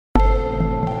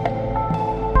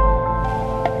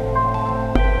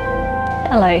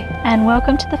Hello, and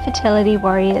welcome to the Fertility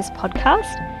Warriors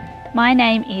podcast. My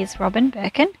name is Robin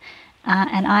Birkin,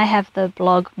 and I have the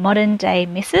blog Modern Day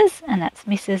Misses, and that's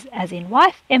Misses as in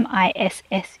wife,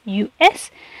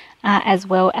 M-I-S-S-U-S, as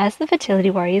well as the Fertility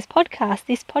Warriors podcast,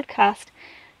 this podcast.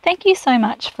 Thank you so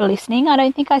much for listening. I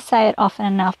don't think I say it often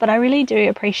enough, but I really do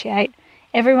appreciate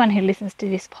everyone who listens to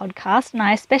this podcast, and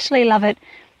I especially love it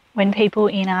when people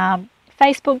in our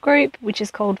Facebook group, which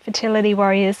is called Fertility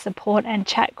Warriors Support and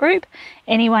Chat Group.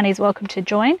 Anyone is welcome to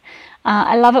join.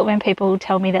 I love it when people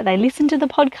tell me that they listen to the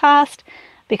podcast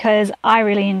because I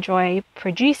really enjoy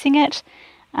producing it,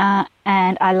 and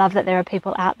I love that there are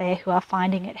people out there who are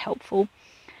finding it helpful.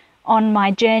 On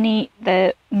my journey,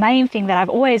 the main thing that I've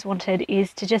always wanted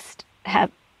is to just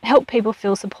help people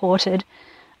feel supported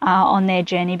on their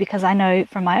journey, because I know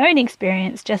from my own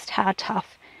experience just how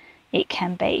tough it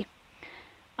can be.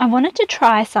 I wanted to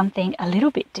try something a little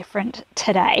bit different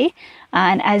today,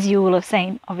 and as you will have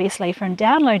seen obviously from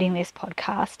downloading this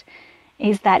podcast,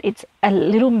 is that it's a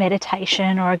little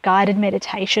meditation or a guided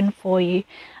meditation for you,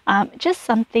 just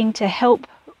something to help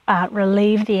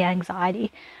relieve the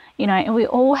anxiety. You know, and we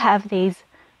all have these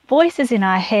voices in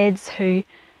our heads who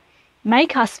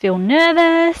make us feel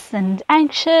nervous and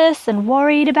anxious and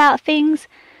worried about things.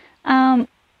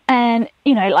 And,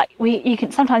 you know, like you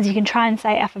can try and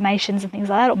say affirmations and things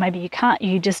like that, or maybe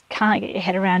you just can't get your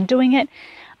head around doing it.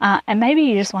 And maybe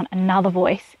you just want another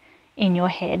voice in your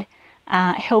head,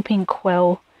 helping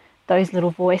quell those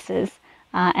little voices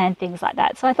and things like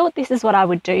that. So I thought this is what I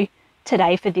would do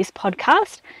today for this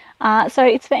podcast. So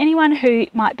it's for anyone who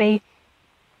might be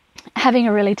having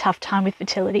a really tough time with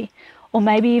fertility, or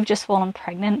maybe you've just fallen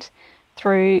pregnant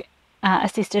through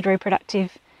assisted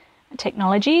reproductive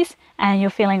technologies and you're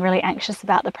feeling really anxious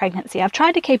about the pregnancy. I've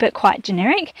tried to keep it quite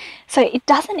generic, so it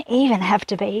doesn't even have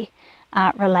to be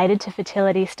related to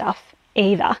fertility stuff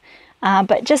either,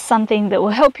 but just something that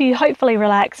will help you hopefully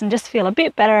relax and just feel a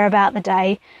bit better about the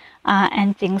day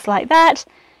and things like that.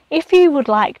 If you would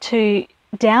like to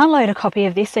download a copy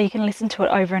of this so you can listen to it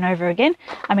over and over again,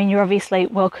 I mean, you're obviously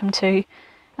welcome to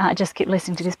just keep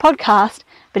listening to this podcast,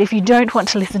 but if you don't want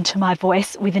to listen to my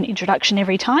voice with an introduction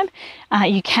every time,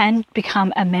 you can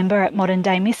become a member at Modern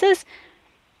Day Misses,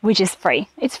 which is free.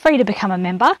 It's free to become a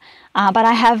member, but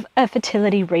I have a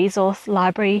fertility resource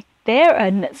library there,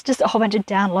 and it's just a whole bunch of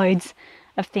downloads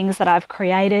of things that I've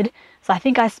created. So I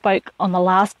think I spoke on the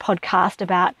last podcast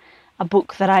about a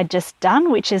book that I'd just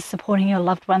done, which is Supporting Your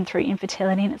Loved One Through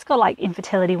Infertility, and it's got like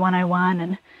Infertility 101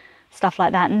 and stuff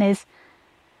like that, and there's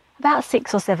about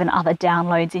 6 or 7 other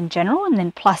downloads in general, and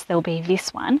then plus there'll be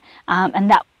this one, and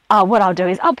that what I'll do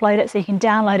is upload it so you can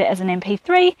download it as an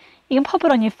MP3. You can pop it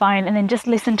on your phone and then just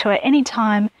listen to it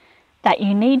anytime that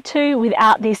you need to,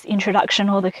 without this introduction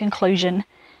or the conclusion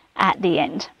at the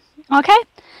end. Okay,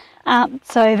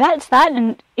 so that's that.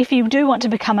 And if you do want to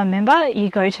become a member, you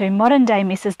go to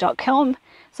moderndaymrs.com,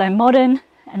 so modern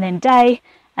and then day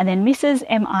and then Mrs,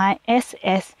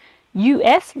 M-I-S-S-U-S,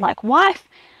 like wife,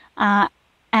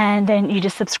 and then you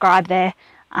just subscribe there,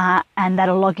 and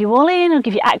that'll log you all in. It'll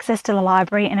give you access to the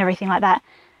library and everything like that.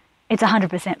 It's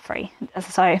 100% free,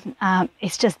 so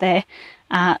it's just there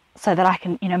so that I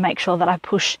can, make sure that I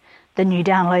push the new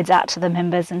downloads out to the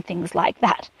members and things like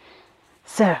that.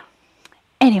 So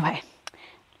anyway,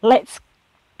 let's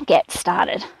get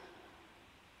started.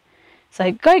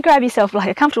 So go grab yourself like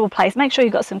a comfortable place. Make sure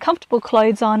you've got some comfortable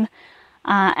clothes on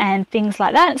and things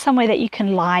like that, somewhere that you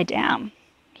can lie down.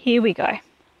 Here we go.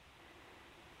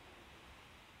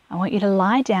 I want you to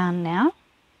lie down now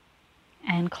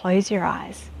and close your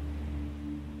eyes.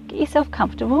 Get yourself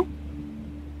comfortable.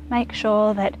 Make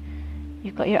sure that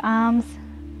you've got your arms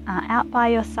out by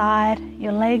your side,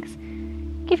 your legs.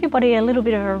 Give your body a little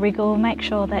bit of a wriggle. Make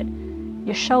sure that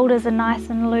your shoulders are nice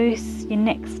and loose, your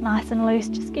neck's nice and loose.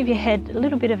 Just give your head a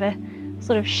little bit of a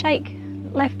sort of shake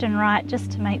left and right, just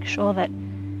to make sure that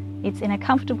it's in a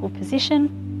comfortable position.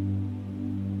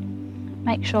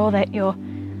 Make sure that your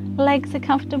legs are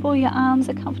comfortable, your arms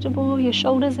are comfortable, your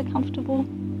shoulders are comfortable.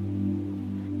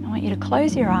 I want you to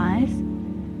close your eyes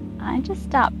and just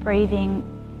start breathing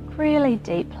really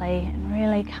deeply and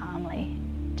really calmly.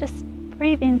 Just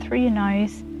breathe in through your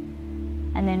nose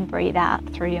and then breathe out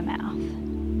through your mouth.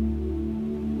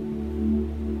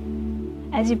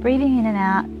 As you're breathing in and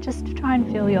out, just try and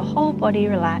feel your whole body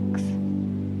relax.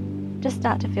 Just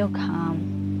start to feel calm.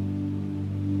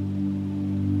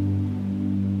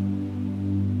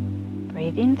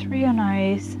 Breathe in through your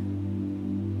nose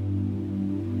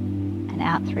and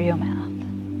out through your mouth.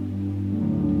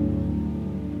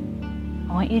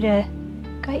 I want you to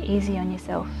go easy on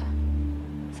yourself.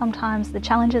 Sometimes the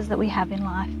challenges that we have in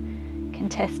life can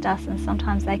test us, and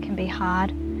sometimes they can be hard.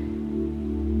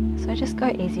 So just go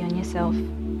easy on yourself.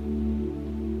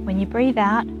 When you breathe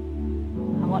out,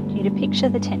 I want you to picture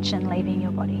the tension leaving your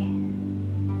body.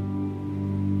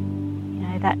 You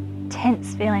know, that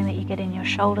tense feeling that you get in your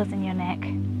shoulders and your neck.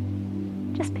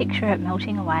 Just picture it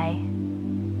melting away.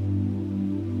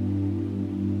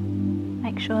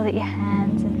 Make sure that your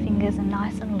hands and fingers are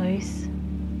nice and loose.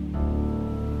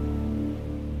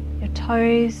 Your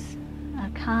toes are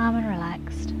calm and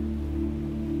relaxed.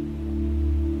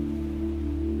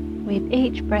 With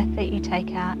each breath that you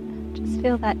take out, just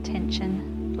feel that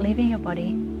tension leaving your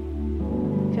body.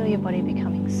 Feel your body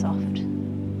becoming soft.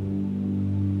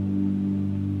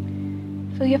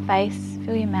 Feel your face,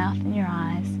 feel your mouth and your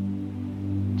eyes.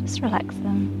 Just relax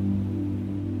them.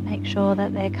 Make sure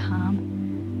that they're calm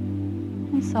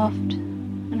and soft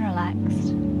and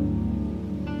relaxed.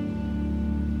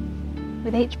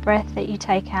 With each breath that you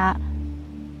take out,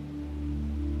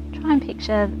 try and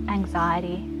picture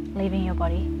anxiety leaving your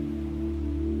body.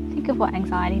 Think of what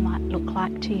anxiety might look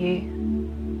like to you.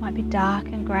 It might be dark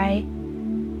and grey,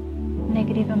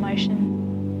 negative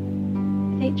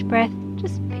emotion. With each breath,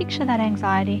 just picture that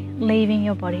anxiety leaving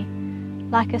your body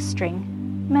like a string.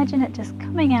 Imagine it just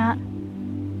coming out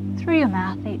through your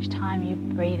mouth each time you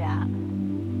breathe out.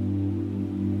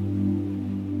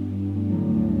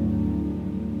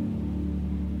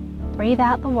 Breathe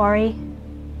out the worry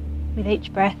with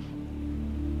each breath.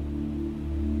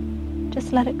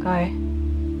 Just let it go.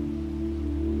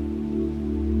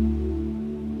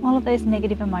 All of those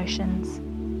negative emotions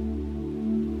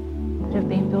that have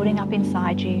been building up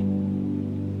inside you,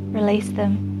 release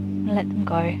them and let them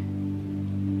go.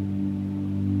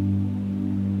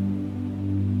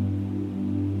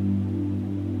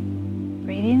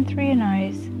 Breathe in through your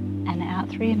nose and out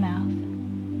through your mouth.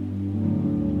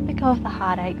 Let go of the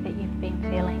heartache that you've been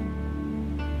feeling.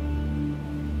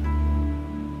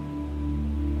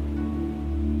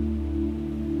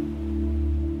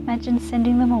 Imagine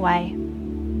sending them away,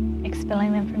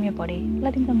 expelling them from your body,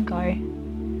 letting them go.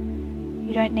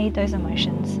 You don't need those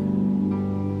emotions.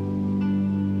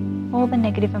 All the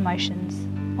negative emotions,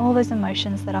 all those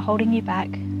emotions that are holding you back,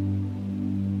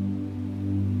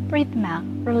 breathe them out,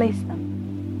 release them.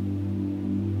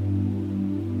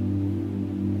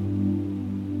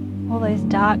 All those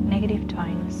dark negative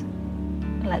tones,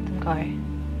 let them go.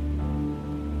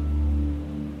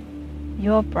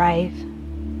 You're brave.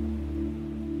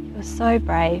 You're so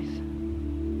brave.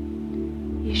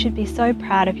 You should be so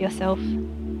proud of yourself.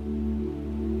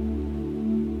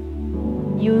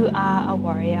 You are a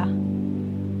warrior,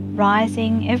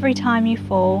 rising every time you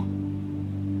fall.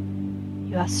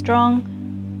 You are strong,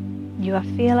 you are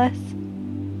fearless,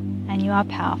 and you are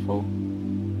powerful.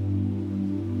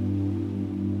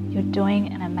 You're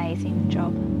doing an amazing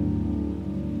job.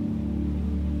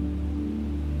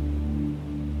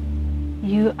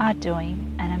 You are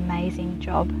doing an amazing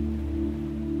job.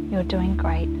 You're doing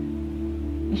great.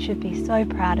 You should be so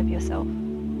proud of yourself.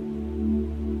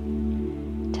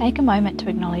 Take a moment to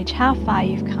acknowledge how far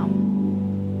you've come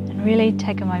and really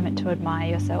take a moment to admire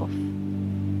yourself.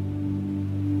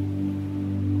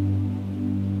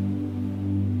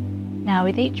 Now,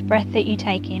 with each breath that you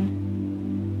take in,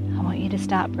 I want you to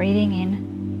start breathing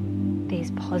in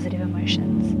these positive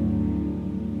emotions.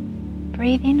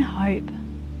 Breathe in hope.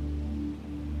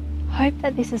 Hope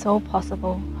that this is all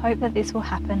possible. Hope that this will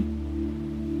happen.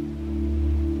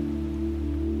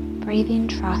 Breathe in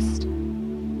trust.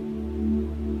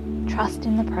 Trust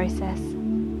in the process.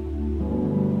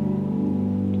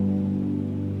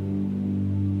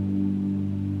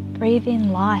 Breathe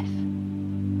in life,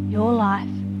 your life,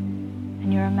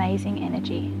 and your amazing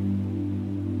energy.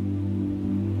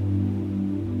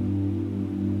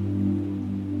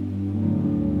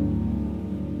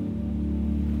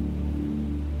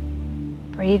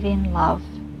 Breathe in love.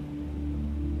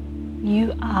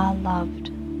 You are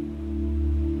loved.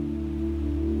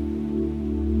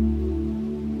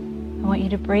 I want you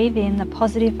to breathe in the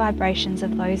positive vibrations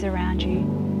of those around you.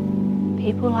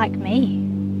 People like me,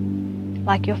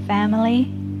 like your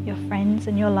family, your friends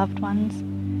and your loved ones,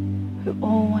 who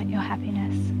all want your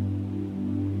happiness.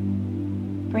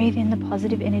 Breathe in the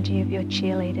positive energy of your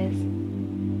cheerleaders,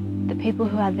 the people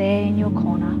who are there in your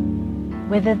corner,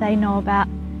 whether they know about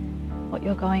what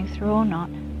you're going through or not,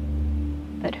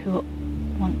 but who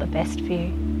want the best for you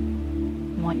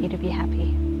and want you to be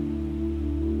happy.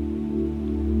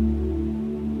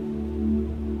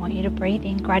 I want you to breathe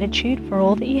in gratitude for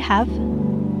all that you have.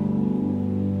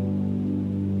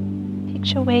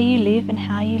 Picture where you live and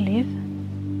how you live.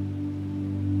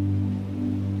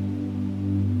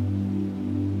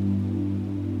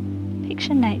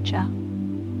 Picture nature.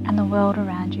 and the world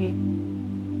around you.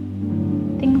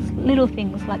 Little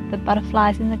things like the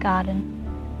butterflies in the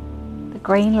garden, the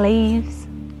green leaves,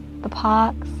 the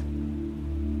parks,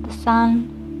 the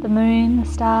sun, the moon, the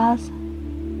stars.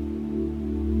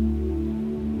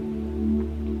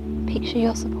 Picture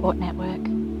your support network,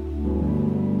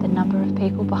 the number of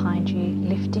people behind you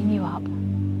lifting you up.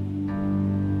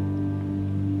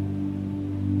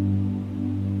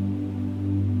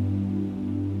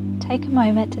 Take a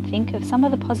moment to think of some of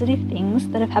the positive things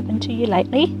that have happened to you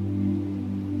lately.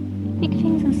 Big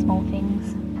things and small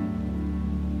things.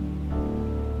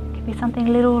 It could be something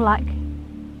little like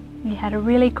you had a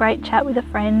really great chat with a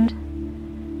friend,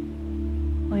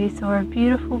 or you saw a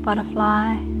beautiful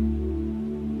butterfly,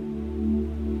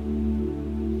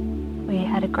 or you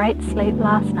had a great sleep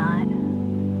last night.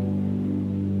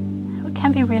 It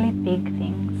can be really big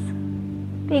things,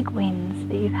 big wins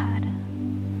that you've had.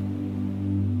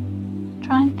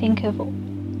 Try and think of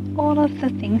all of the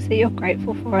things that you're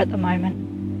grateful for at the moment.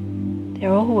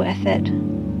 They're all worth it.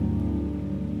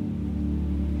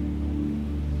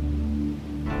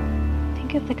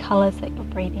 Think of the colours that you're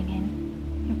breathing in.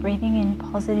 You're breathing in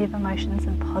positive emotions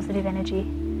and positive energy.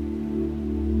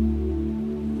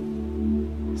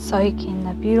 Soak in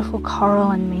the beautiful coral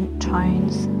and mint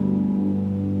tones,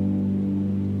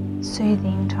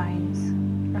 soothing tones,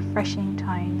 refreshing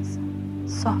tones,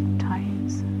 soft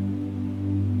tones,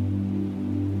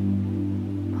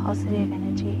 positive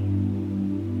energy.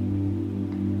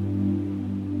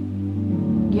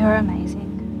 You're amazing.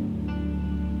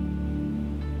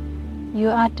 You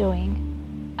are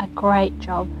doing a great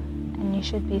job, and you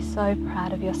should be so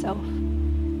proud of yourself.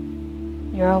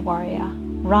 You're a warrior,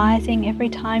 rising every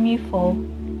time you fall,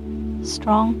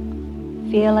 strong,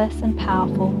 fearless and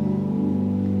powerful.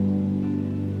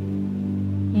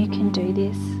 You can do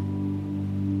this.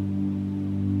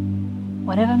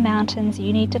 Whatever mountains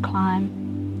you need to climb,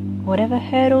 whatever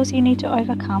hurdles you need to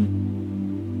overcome,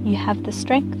 you have the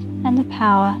strength and the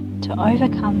power to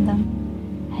overcome them,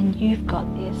 and you've got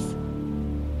this.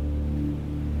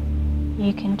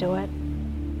 You can do it.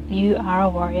 You are a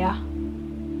warrior.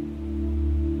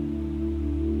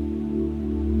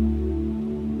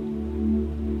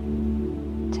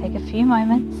 Take a few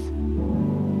moments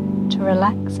to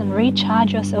relax and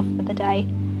recharge yourself for the day.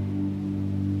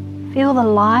 Feel the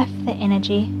life, the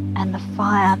energy, and the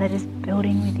fire that is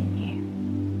building within you.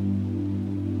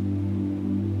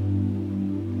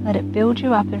 Let it build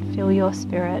you up and fill your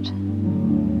spirit.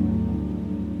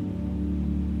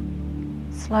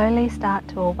 Slowly start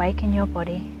to awaken your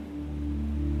body.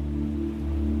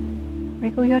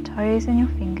 Wriggle your toes and your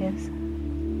fingers.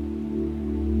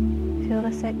 Feel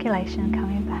the circulation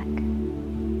coming back.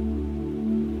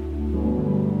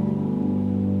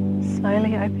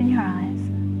 Slowly open your eyes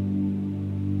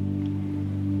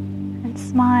and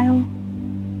smile,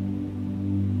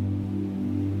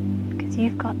 because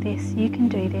you've got this. You can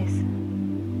do this.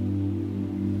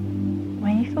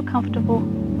 When you feel comfortable,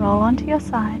 roll onto your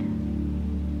side.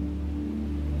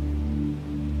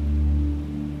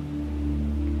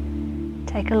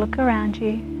 Take a look around you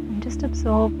and just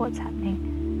absorb what's happening.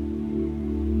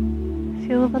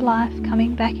 Feel the life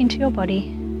coming back into your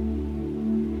body,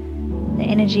 the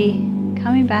energy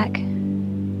coming back,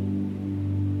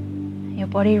 your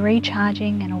body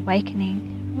recharging and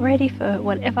awakening, ready for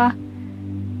whatever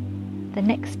the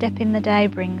next step in the day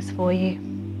brings for you.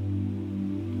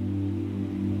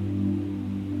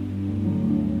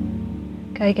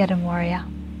 Go get 'em, warrior.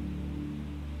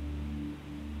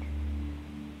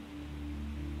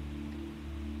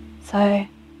 So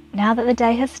now that the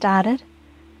day has started,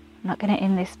 I'm not going to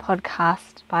end this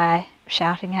podcast by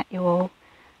shouting at you all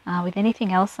with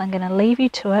anything else. I'm going to leave you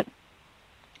to it.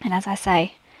 And as I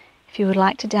say, if you would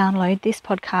like to download this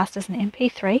podcast as an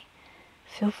MP3,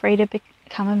 feel free to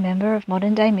become a member of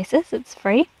Modern Day Misses. It's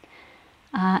free.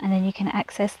 And then you can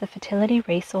access the Fertility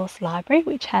Resource Library,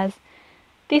 which has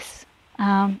this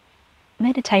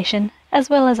meditation as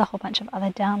well as a whole bunch of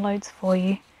other downloads for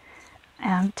you.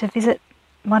 To visit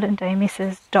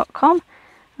moderndaymrs.com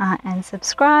and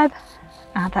subscribe.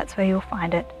 That's where you'll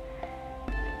find it.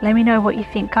 Let me know what you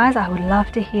think, guys. I would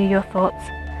love to hear your thoughts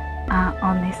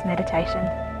on this meditation.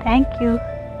 Thank you.